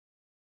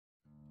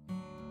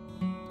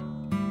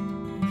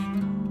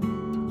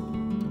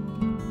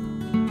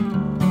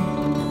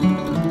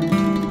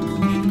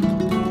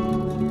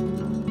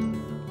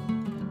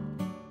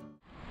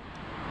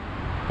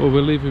Well,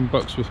 we're leaving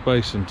Buxsworth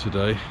Basin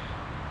today.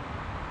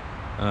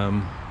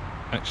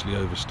 Actually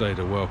overstayed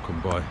our welcome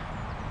by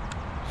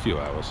a few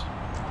hours.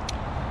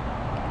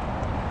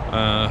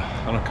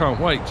 And I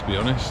can't wait, to be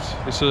honest.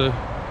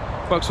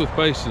 Buxsworth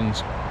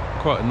Basin's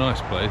quite a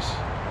nice place.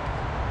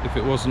 If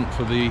it wasn't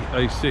for the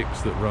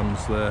A6 that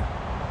runs there.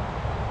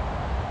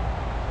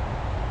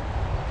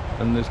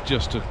 And there's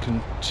just a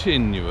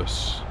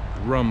continuous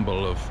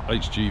rumble of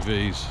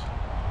HGVs.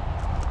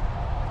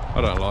 I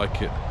don't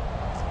like it.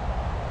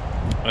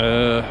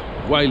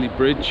 Whaley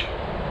Bridge.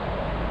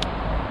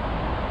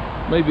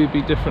 Maybe it'd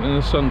be different in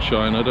the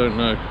sunshine, I don't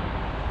know.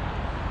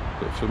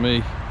 But for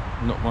me,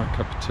 not my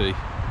cup of tea.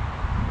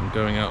 I'm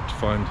going out to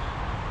find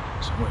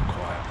somewhere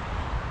quiet.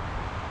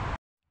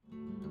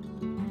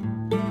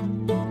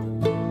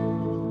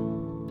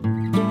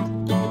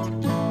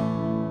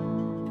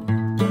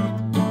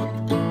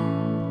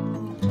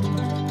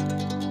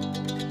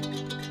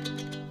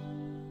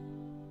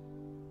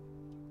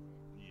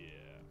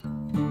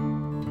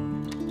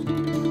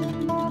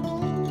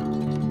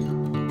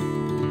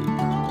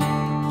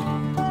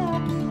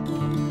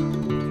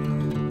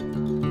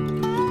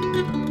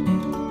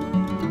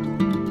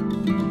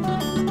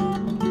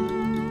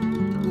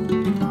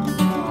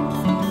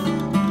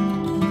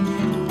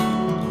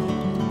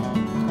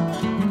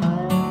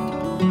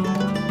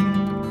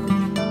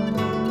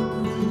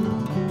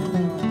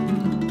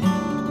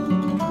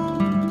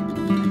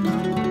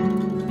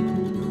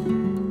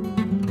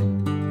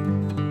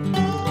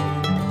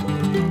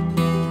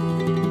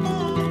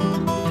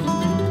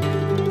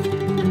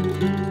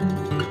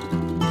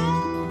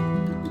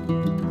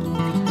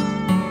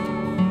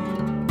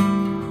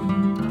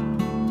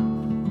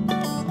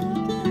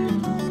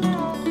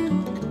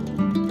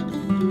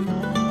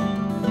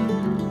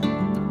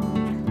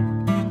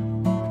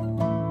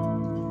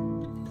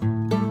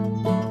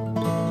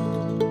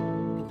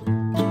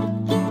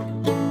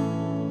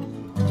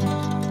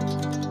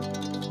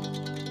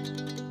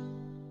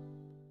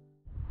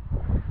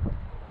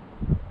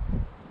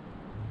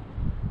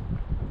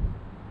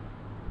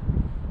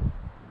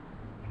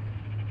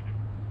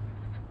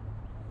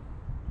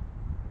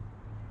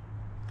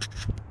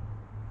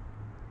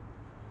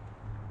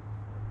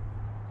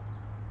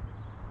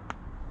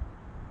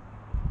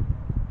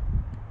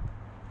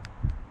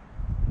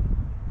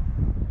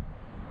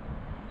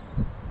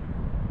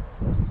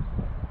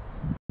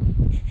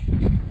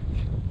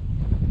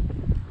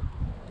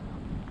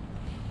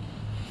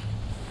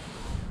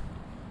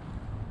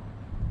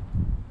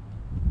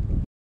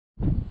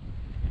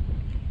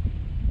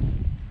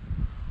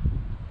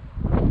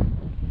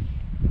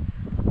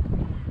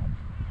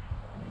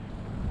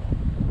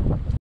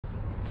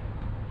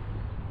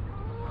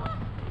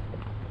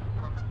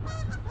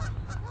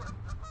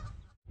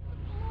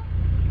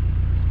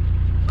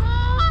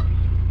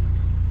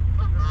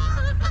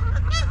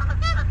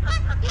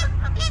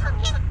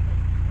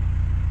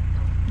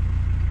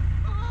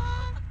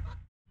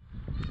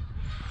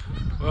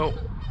 Well,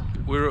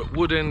 we're at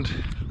Wood End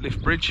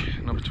Lift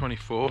Bridge, number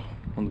 24,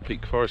 on the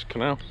Peak Forest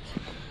Canal.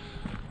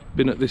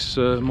 Been at this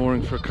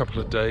mooring for a couple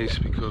of days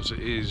because it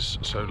is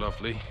so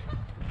lovely.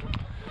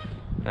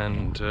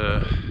 And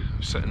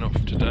setting off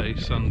today,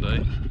 Sunday,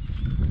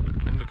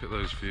 and look at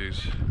those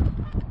views.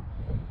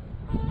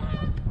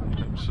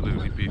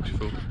 Absolutely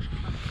beautiful.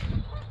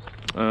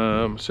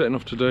 Setting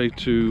off today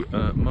to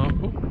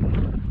Marple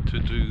to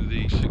do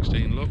the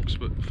 16 locks,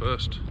 but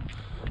first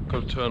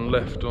got to turn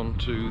left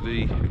onto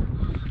the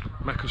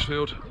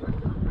Macclesfield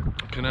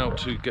Canal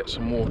to get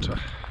some water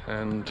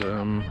and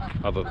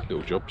other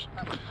little jobs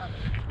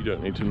you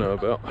don't need to know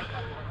about.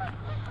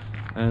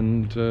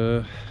 And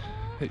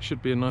it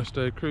should be a nice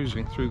day of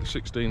cruising through the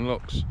 16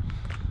 locks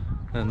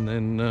and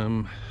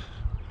then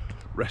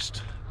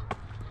rest.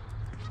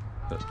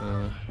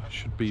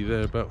 Should be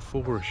there about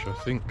 4ish, I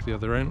think, the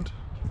other end.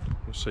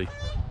 We'll see.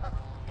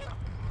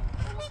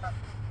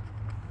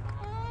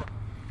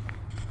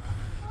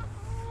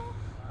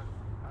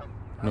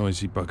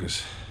 Noisy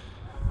buggers.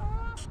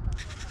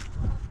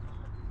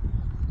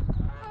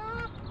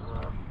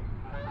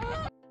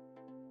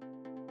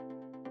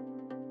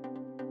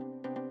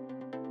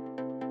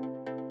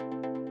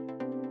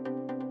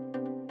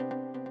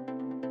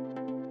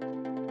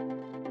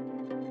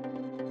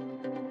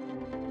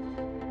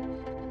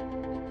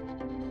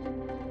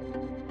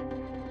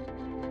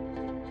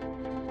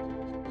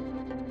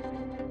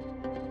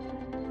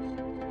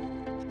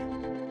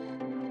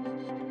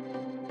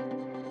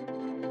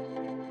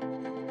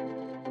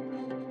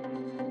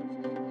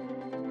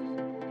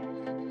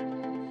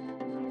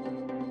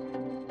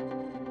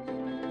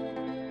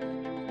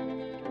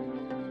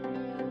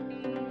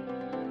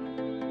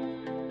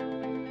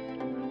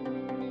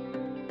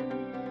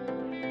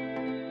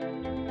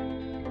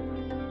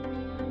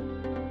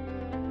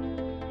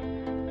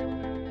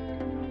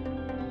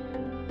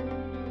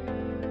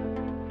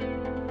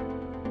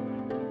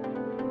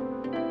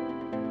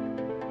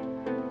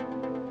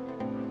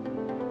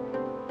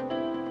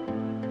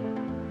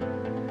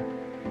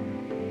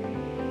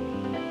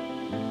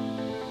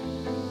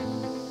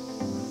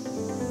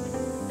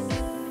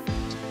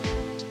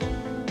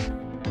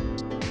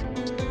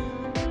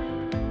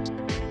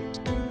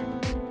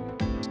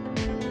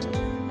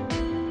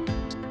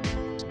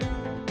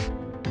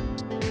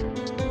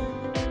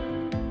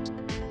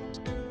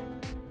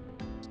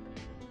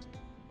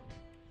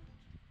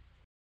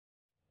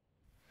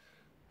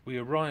 We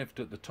arrived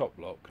at the top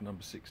lock,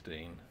 number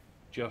 16,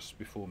 just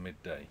before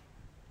midday.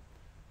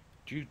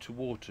 Due to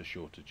water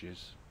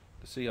shortages,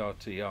 the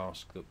CRT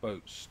asked that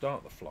boats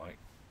start the flight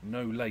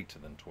no later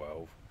than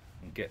 12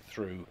 and get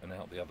through and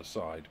out the other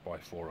side by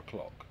 4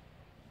 o'clock.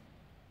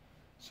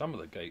 Some of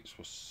the gates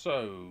were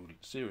so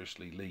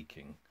seriously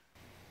leaking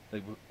they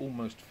were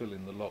almost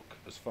filling the lock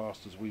as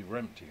fast as we were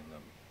emptying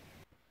them.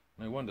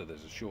 No wonder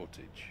there's a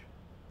shortage.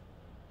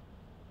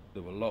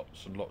 There were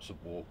lots and lots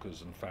of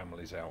walkers and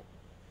families out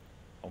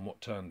on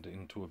what turned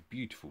into a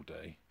beautiful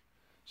day,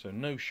 so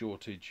no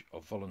shortage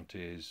of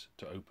volunteers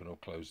to open or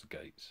close the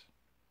gates.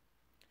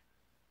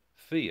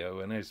 Theo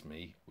and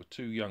Esme were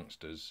two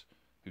youngsters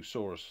who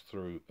saw us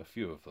through a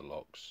few of the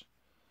locks,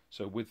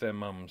 so with their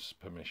mum's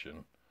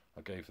permission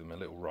I gave them a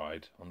little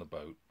ride on the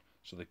boat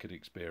so they could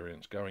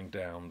experience going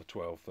down the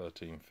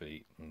 12-13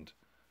 feet and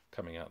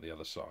coming out the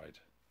other side.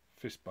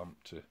 Fist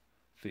bump to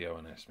Theo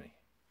and Esme.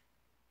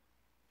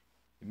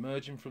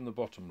 Emerging from the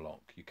bottom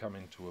lock, you come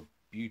into a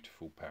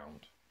beautiful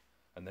pound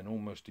and then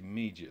almost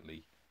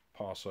immediately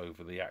pass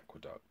over the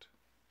aqueduct.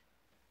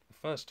 The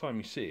first time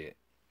you see it,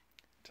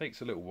 it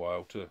takes a little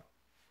while to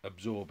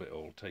absorb it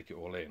all, take it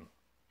all in.